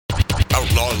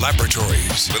Outlaw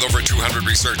Laboratories. With over 200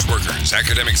 research workers,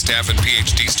 academic staff, and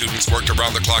PhD students worked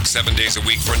around the clock 7 days a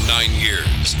week for 9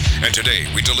 years. And today,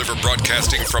 we deliver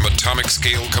broadcasting from atomic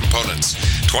scale components,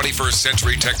 21st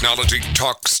century technology,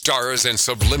 talk stars, and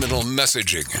subliminal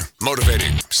messaging.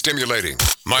 Motivating, stimulating,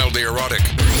 mildly erotic.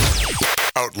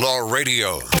 Outlaw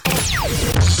Radio.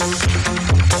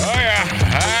 Oh,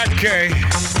 yeah. Okay.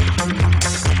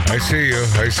 I see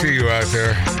you out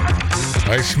there.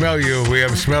 I smell you. We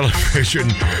have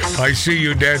smell-o-vision. I see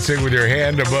you dancing with your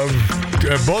hand above,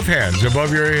 both hands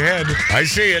above your head. I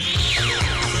see it.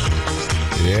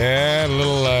 Yeah,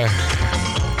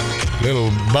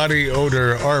 little body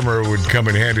odor armor would come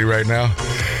in handy right now.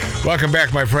 Welcome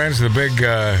back, my friends, to the big,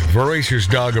 voracious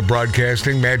dog of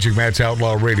broadcasting, Magic Matt's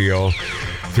Outlaw Radio.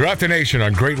 Throughout the nation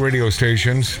on great radio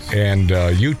stations and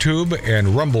YouTube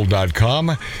and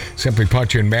Rumble.com. Simply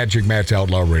punch in Magic Matt's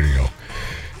Outlaw Radio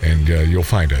and you'll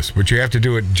find us. But you have to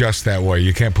do it just that way.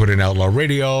 You can't put in Outlaw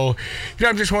Radio. You know,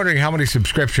 I'm just wondering how many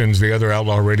subscriptions the other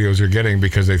Outlaw Radios are getting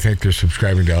because they think they're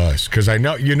subscribing to us. Because I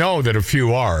know, you know that a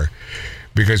few are.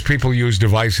 Because people use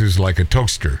devices like a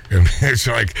toaster. It's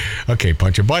like, okay,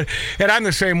 punch a button. And I'm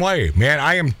the same way, man.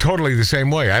 I am totally the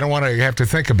same way. I don't want to have to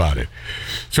think about it.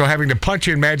 So having to punch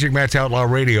in Magic Matt's Outlaw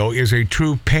Radio is a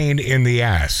true pain in the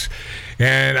ass.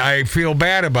 And I feel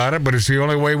bad about it, but it's the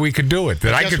only way we could do it.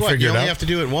 That I could figure it out. You only have to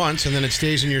do it once, and then it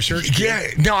stays in your search queue. Yeah,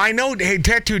 no, I know. Hey,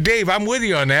 Tattoo Dave, I'm with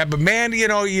you on that. But man, you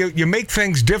know, you make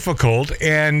things difficult,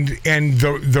 and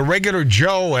the regular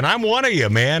Joe, and I'm one of you,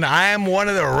 man. I am one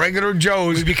of the regular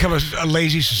Joes. We become a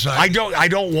lazy society. I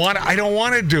don't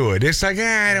want to do it. It's like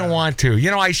I don't want to.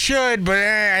 You know, I should, but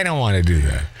I don't want to do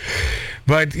that.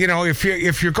 But, you know, if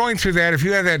you're going through that, if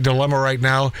you have that dilemma right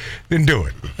now, then do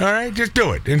it. All right? Just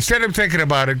do it. Instead of thinking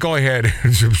about it, go ahead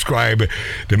and subscribe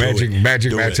to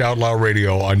Magic Matt's Outlaw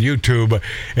Radio on YouTube.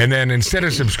 And then instead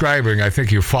of subscribing, I think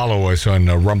you follow us on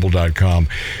Rumble.com.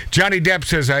 Johnny Depp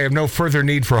says, I have no further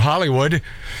need for Hollywood.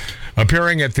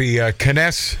 Appearing at the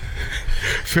Cannes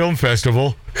Film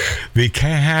Festival, the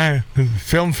Cannes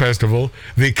Film Festival,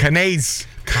 the Cannes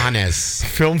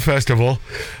Film Festival,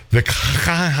 the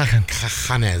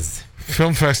Cannes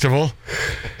Film Festival.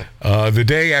 The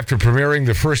day after premiering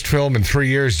the first film in 3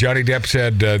 years, Johnny Depp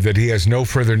said that he has no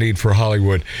further need for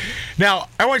Hollywood. Now,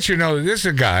 I want you to know that this is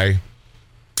a guy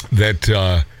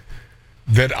that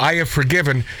I have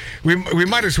forgiven. We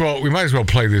might as well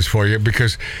play this for you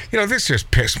because, you know, this just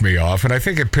pissed me off, and I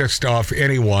think it pissed off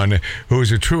anyone who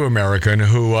is a true American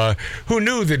who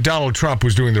knew that Donald Trump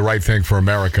was doing the right thing for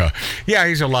America. Yeah,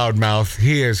 he's a loudmouth.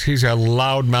 He's a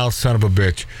loudmouth son of a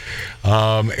bitch.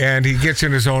 And he gets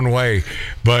in his own way,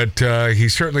 but he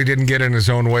certainly didn't get in his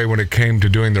own way when it came to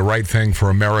doing the right thing for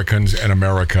Americans and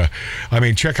America. I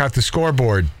mean, check out the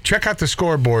scoreboard. Check out the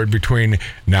scoreboard between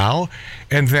now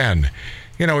and then.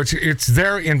 You know, it's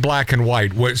there in black and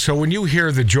white. So when you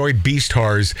hear the Joy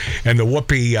Beastars and the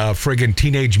Whoopi friggin'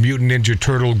 Teenage Mutant Ninja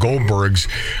Turtle Goldbergs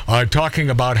talking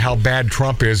about how bad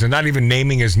Trump is and not even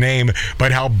naming his name,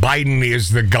 but how Biden is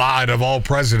the god of all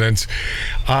presidents,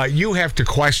 you have to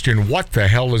question what the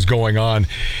hell is going on.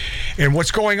 And what's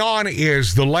going on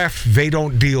is the left, they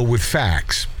don't deal with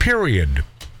facts, period.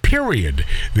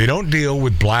 They don't deal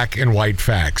with black and white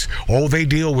facts. Oh, they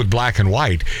deal with black and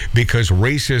white because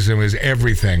racism is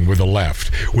everything with the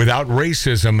left. Without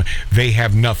racism, they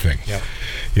have nothing. Yep.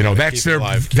 You know, that's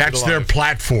their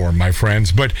platform, my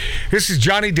friends. But this is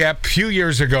Johnny Depp a few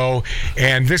years ago,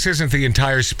 and this isn't the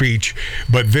entire speech,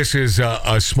 but this is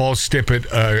a small snippet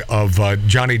of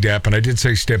Johnny Depp. And I did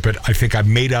say snippet. I think I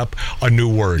made up a new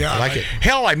word. Yeah, I like it.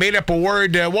 Hell, I made up a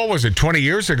word, what was it, 20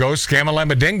 years ago,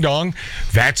 scam-a-lam-a-ding-dong.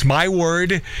 That's my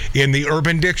word in the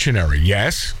Urban Dictionary.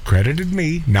 Yes, credited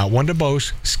me, not one to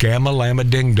boast,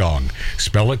 scam-a-lam-a-ding-dong.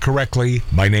 Spell it correctly,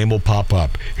 my name will pop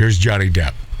up. Here's Johnny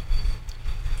Depp.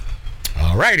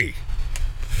 All righty.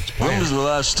 When was the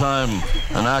last time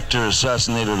an actor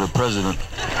assassinated a president?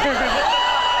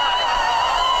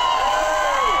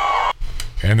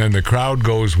 And then the crowd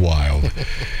goes wild.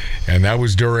 And that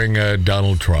was during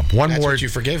Donald Trump. That's what you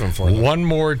forgave him for. One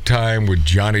more time with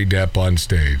Johnny Depp on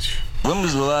stage. When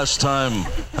was the last time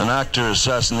an actor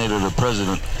assassinated a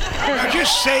president? Now,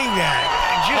 just saying that.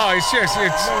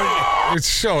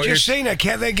 Just saying that.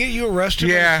 Can't they get you arrested?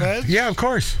 Yeah. By the feds? Yeah, of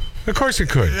course. Of course it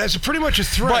could. That's pretty much a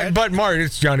threat. But Mart,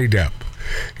 it's Johnny Depp.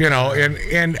 You know,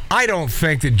 and I don't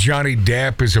think that Johnny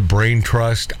Depp is a brain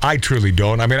trust. I truly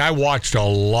don't. I mean, I watched a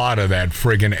lot of that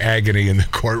friggin' agony in the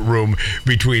courtroom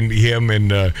between him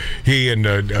and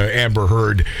Amber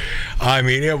Heard. I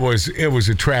mean, it was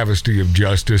a travesty of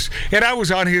justice. And I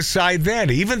was on his side then,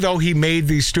 even though he made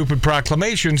these stupid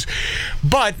proclamations.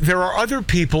 But there are other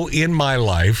people in my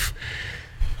life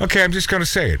Okay, I'm just going to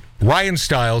say it. Ryan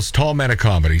Stiles, tall man of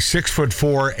comedy,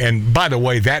 6'4", and by the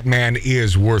way, that man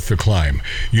is worth the climb.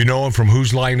 You know him from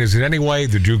Whose Line Is It Anyway?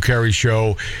 The Drew Carey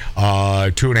Show,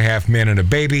 2.5 Men and a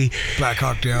Baby. Black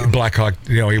Hawk Down. Black Hawk,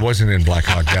 he wasn't in Black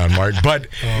Hawk Down, Mart, but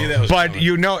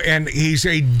and he's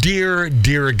a dear,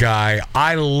 dear guy.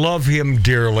 I love him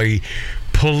dearly.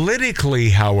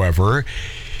 Politically, however,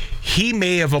 he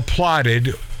may have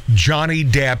applauded Johnny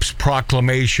Depp's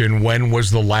proclamation, when was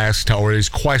the last time, or his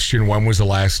question, when was the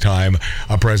last time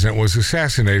a president was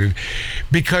assassinated,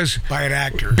 because by an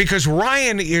actor. Because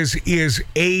Ryan is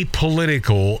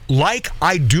apolitical, like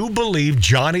I do believe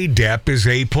Johnny Depp is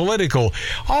apolitical.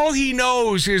 All he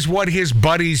knows is what his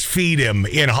buddies feed him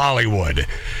in Hollywood.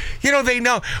 They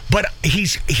know, but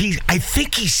I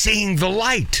think he's seeing the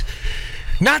light.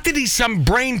 Not that he's some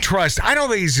brain trust. I don't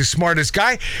think he's the smartest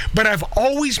guy, but I've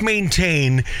always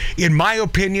maintained, in my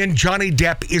opinion, Johnny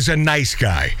Depp is a nice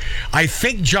guy. I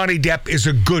think Johnny Depp is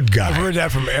a good guy. I've heard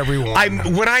that from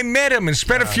everyone. When I met him and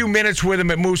spent a few minutes with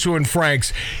him at Musso and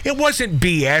Frank's, it wasn't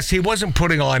BS. He wasn't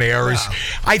putting on airs. Wow.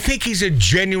 I think he's a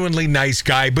genuinely nice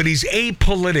guy, but he's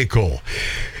apolitical.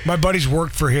 My buddy's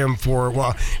worked for him he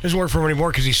doesn't work for him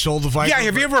anymore because he sold the Viper. Yeah,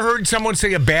 have you ever heard someone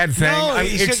say a bad thing? No,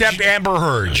 except Amber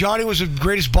Heard. Johnny was the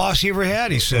greatest boss he ever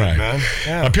had, he said, right. Man.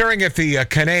 Yeah. Appearing at the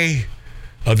Cannes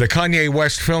of the Kanye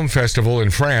West Film Festival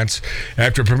in France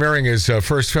after premiering his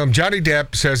first film, Johnny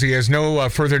Depp says he has no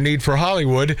further need for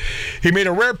Hollywood. He made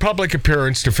a rare public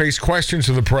appearance to face questions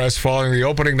of the press following the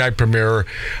opening night premiere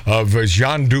of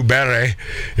Jean Dubarry,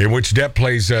 in which Depp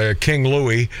plays King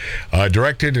Louis,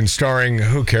 directed and starring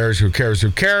Who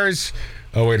Cares?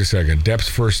 Oh, wait a second. Depp's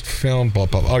first film. Blah,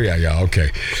 blah, blah. Oh, yeah,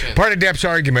 okay. Part of Depp's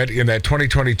argument in that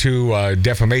 2022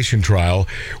 defamation trial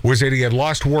was that he had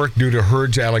lost work due to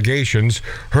Heard's allegations.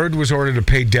 Heard was ordered to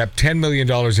pay Depp $10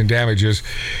 million in damages.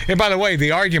 And by the way,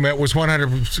 the argument was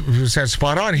 100%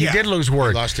 spot on. He did lose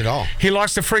work. He lost it all. He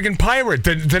lost the friggin' Pirate,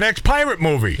 the next Pirate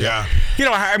movie. Yeah.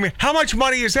 How much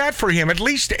money is that for him? At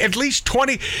least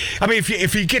 20. I mean,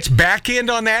 if he gets back end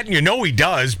on that, and he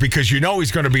does, because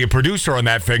he's going to be a producer on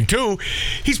that thing too,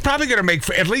 he's probably going to make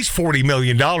at least $40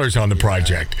 million on the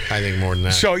project. I think more than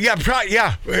that. So,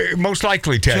 most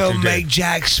likely, Ted. To make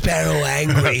Jack Sparrow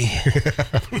angry.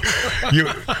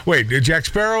 Wait, Jack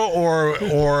Sparrow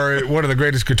or one of the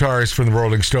greatest guitarists from the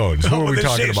Rolling Stones? Who are we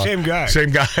talking about? Same guy. Same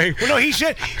guy? Well, no, he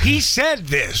said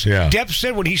this. Yeah. Depp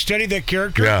said when he studied that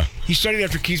character, he studied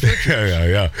after Keith Richards.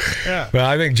 Yeah. Well,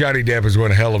 I think Johnny Depp is one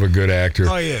hell of a good actor.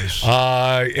 Oh, he is.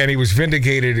 And he was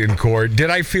vindicated in court. Did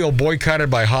I feel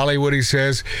boycotted by Hollywood, he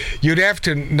says? You'd have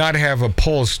to not have a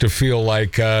pulse to feel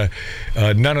like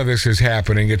none of this is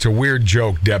happening. It's a weird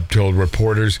joke, Depp told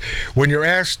reporters. When you're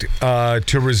asked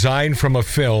to resign from a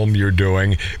film you're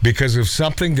doing because of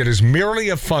something that is merely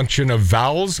a function of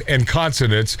vowels and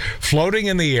consonants floating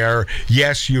in the air,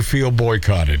 yes, you feel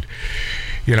boycotted.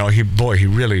 He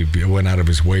really went out of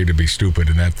his way to be stupid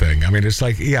in that thing. I mean, it's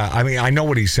like, I know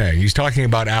what he's saying. He's talking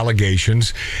about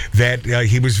allegations that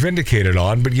he was vindicated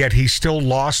on, but yet he still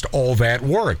lost all that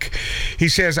work. He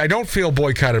says, I don't feel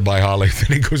boycotted by Hollywood.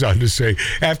 Then he goes on to say,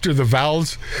 after the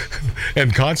vowels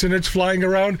and consonants flying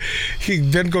around, he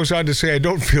then goes on to say, I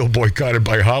don't feel boycotted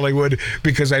by Hollywood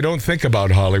because I don't think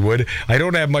about Hollywood. I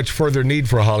don't have much further need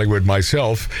for Hollywood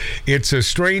myself. It's a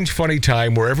strange, funny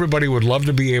time where everybody would love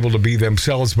to be able to be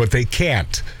themselves, but they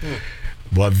can't.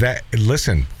 Well, that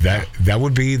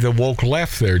would be the woke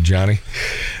left there, Johnny.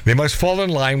 They must fall in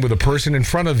line with the person in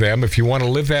front of them. If you want to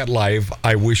live that life,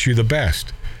 I wish you the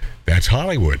best. That's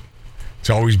Hollywood. It's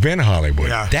always been Hollywood.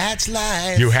 Yeah. That's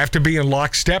life. You have to be in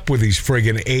lockstep with these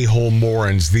friggin' a-hole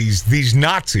morons, these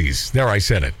Nazis. There, I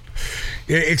said it.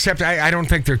 Except I don't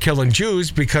think they're killing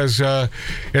Jews because they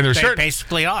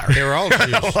basically are. They're all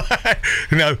Jews.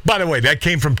 Now, by the way, that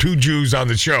came from two Jews on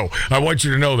the show. I want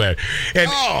you to know that.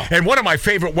 And one of my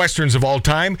favorite Westerns of all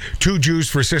time, Two Jews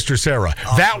for Sister Sarah.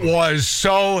 Oh, that was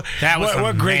so... That was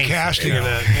what great casting in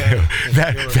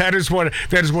that. That is one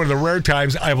of the rare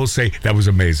times I will say that was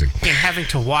amazing. And having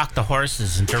to walk the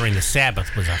horses during the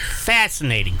Sabbath was a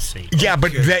fascinating scene. Yeah,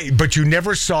 but you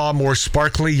never saw more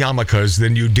sparkly yarmulkes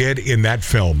than you did in that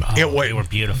film. They were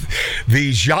beautiful.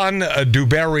 The Jean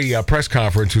Dubarry press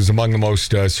conference was among the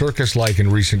most circus-like in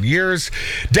recent years.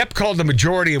 Depp called the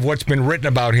majority of what's been written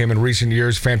about him in recent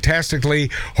years fantastically,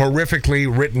 horrifically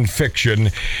written fiction.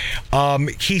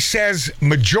 He says,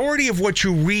 majority of what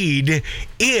you read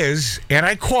is, and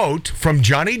I quote from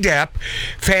Johnny Depp,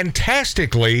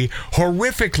 fantastically,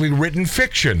 horrifically written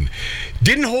fiction.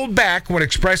 Didn't hold back when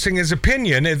expressing his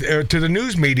opinion to the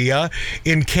news media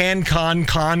in Cannes.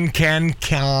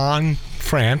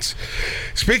 France.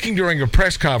 Speaking during a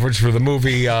press conference for the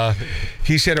movie,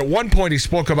 he said at one point he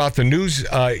spoke about the news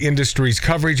industry's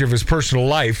coverage of his personal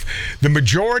life. The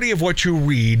majority of what you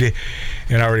read,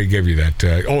 and I already gave you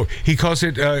that. He calls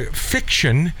it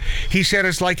fiction. He said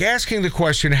it's like asking the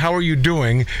question, "How are you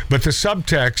doing?" But the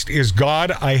subtext is,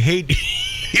 "God, I hate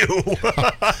you."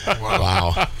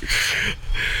 Wow.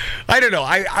 I don't know.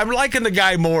 I'm liking the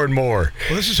guy more and more.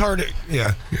 Well, this is hard to,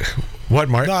 yeah. What,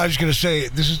 Mark? No, I was going to say,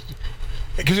 this is,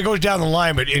 because it goes down the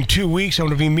line, but in 2 weeks I'm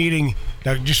going to be meeting,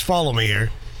 now just follow me here,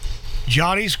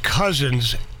 Johnny's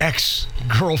cousin's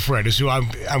ex-girlfriend is who I'm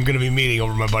going to be meeting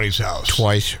over at my buddy's house.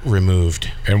 Twice removed.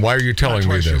 And why are you telling me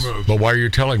twice this? removed. But why are you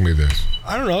telling me this?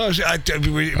 I don't know.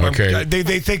 Okay.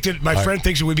 They think that my friend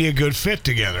thinks that we'd be a good fit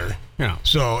together. Yeah.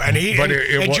 So, and he, But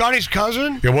and Johnny's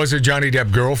cousin, It was a Johnny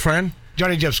Depp girlfriend?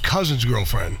 Johnny Depp's cousin's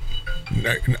girlfriend.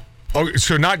 Oh,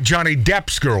 so not Johnny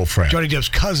Depp's girlfriend. Johnny Depp's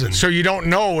cousin. So you don't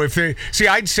know if they see.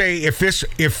 I'd say if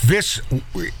this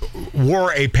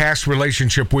were a past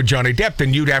relationship with Johnny Depp,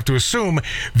 then you'd have to assume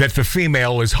that the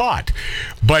female is hot.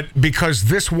 But because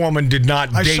this woman did not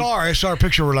date, I saw her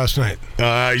picture of her last night.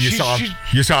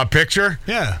 You saw a picture?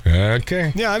 Yeah.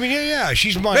 Okay. Yeah, I mean, yeah,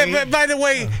 she's my. By the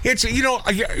way, it's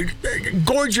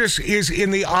gorgeous is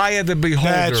in the eye of the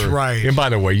beholder. That's right. And by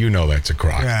the way, you know that's a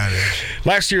crock. Yeah, it is.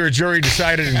 Last year, a jury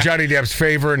decided in Johnny Depp's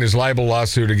favor in his libel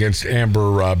lawsuit against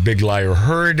Amber Big Liar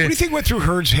Heard. What do you think went through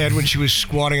Heard's head when she was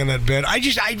squatting on that bed? I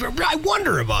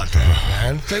wonder about that,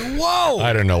 man. It's like, whoa.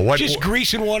 I don't know what. Just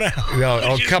greasing one out.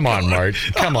 No, come on, Mart.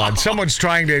 Come on. Someone's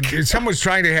trying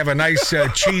to have a nice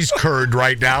cheese curd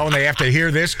right now, and they have to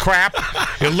hear this crap.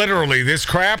 Literally, this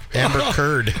crap. Amber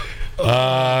Curd.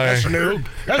 That's new.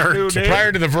 That's new, Dave.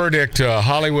 Prior to the verdict,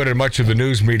 Hollywood and much of the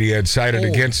news media had sided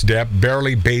against Depp,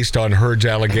 barely based on Heard's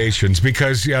allegations,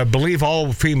 because believe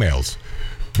all females.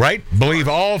 Right? Believe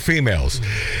all females.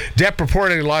 Depp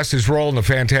reportedly lost his role in the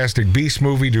Fantastic Beasts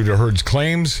movie due to Heard's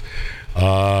claims.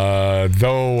 Though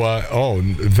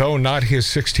not his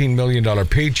 $16 million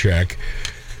paycheck.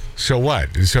 So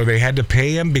what? So they had to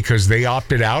pay him because they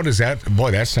opted out? Is that...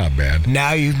 Boy, that's not bad.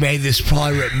 Now you've made this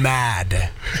pirate mad.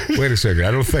 Wait a second.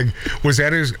 I don't think... Was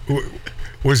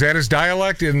that his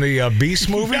dialect in the Beast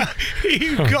movie?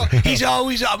 He's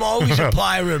always... I'm always a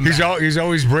pirate, man. He's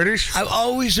always British? I'm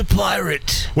always a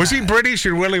pirate. Was he British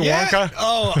in Willy Wonka?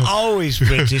 Oh, always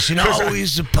British and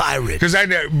always a pirate. Because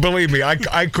believe me,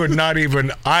 I could not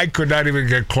even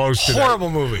get close to that. Horrible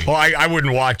movie. Oh, I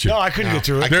wouldn't watch it. No, I couldn't get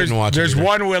through it. There's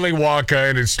one Willy Wonka,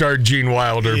 and it starred Gene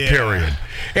Wilder, Yeah. period.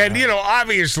 And,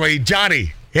 obviously,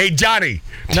 Johnny. Hey, Johnny,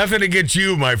 nothing against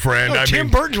you, my friend. No, Tim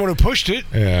Burton's one who pushed it.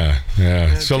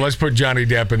 Yeah. So let's put Johnny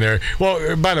Depp in there.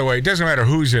 Well, by the way, it doesn't matter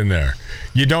who's in there.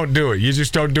 You don't do it. You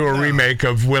just don't do a remake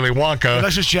of Willy Wonka. Well,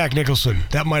 that's just Jack Nicholson.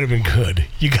 That might have been good.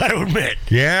 You got to admit.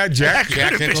 Yeah, Jack could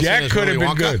have been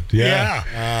Wonka? good.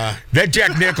 Yeah. That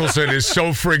Jack Nicholson is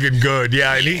so friggin' good.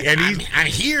 Yeah, I'm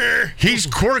here. He's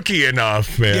quirky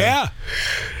enough, man. Yeah.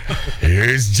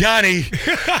 Here's Johnny.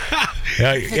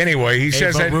 Anyway, he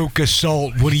says that... Veruca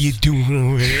Salt, what are you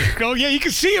doing over here? Oh, yeah, you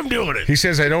can see him doing it. He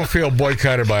says, I don't feel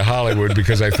boycotted by Hollywood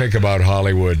because I think about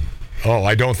Hollywood. Oh,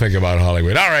 I don't think about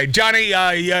Hollywood. All right, Johnny,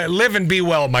 live and be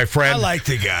well, my friend. I like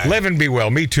the guy. Live and be well.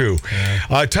 Me too.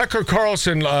 Tucker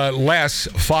Carlson,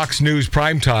 Fox News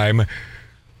primetime,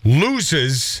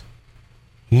 loses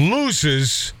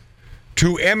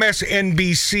to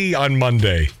MSNBC on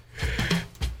Monday.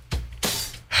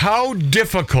 How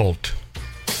difficult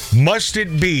must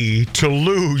it be to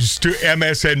lose to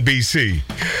MSNBC?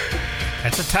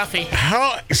 That's a toughie.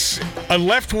 How a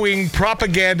left-wing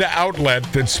propaganda outlet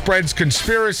that spreads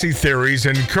conspiracy theories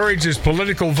and encourages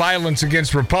political violence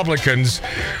against Republicans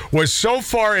was so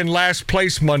far in last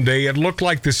place Monday, it looked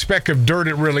like the speck of dirt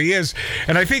it really is.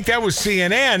 And I think that was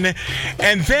CNN.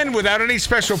 And then, without any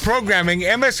special programming,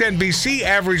 MSNBC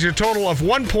averaged a total of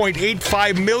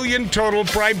 1.85 million total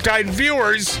primetime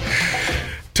viewers.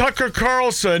 Tucker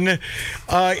Carlson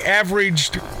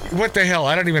averaged, what the hell?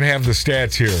 I don't even have the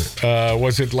stats here.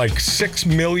 Was it like 6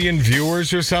 million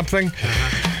viewers or something?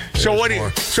 So what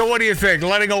do you think?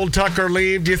 Letting old Tucker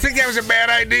leave? Do you think that was a bad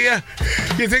idea?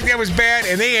 Do you think that was bad?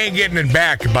 And they ain't getting it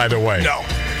back, by the way. No.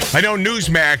 I know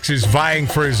Newsmax is vying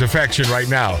for his affection right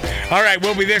now. All right,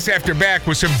 we'll be this after back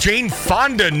with some Jane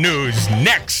Fonda news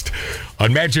next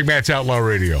on Magic Matt's Outlaw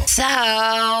Radio.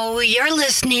 So, you're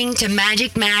listening to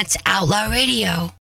Magic Matt's Outlaw Radio.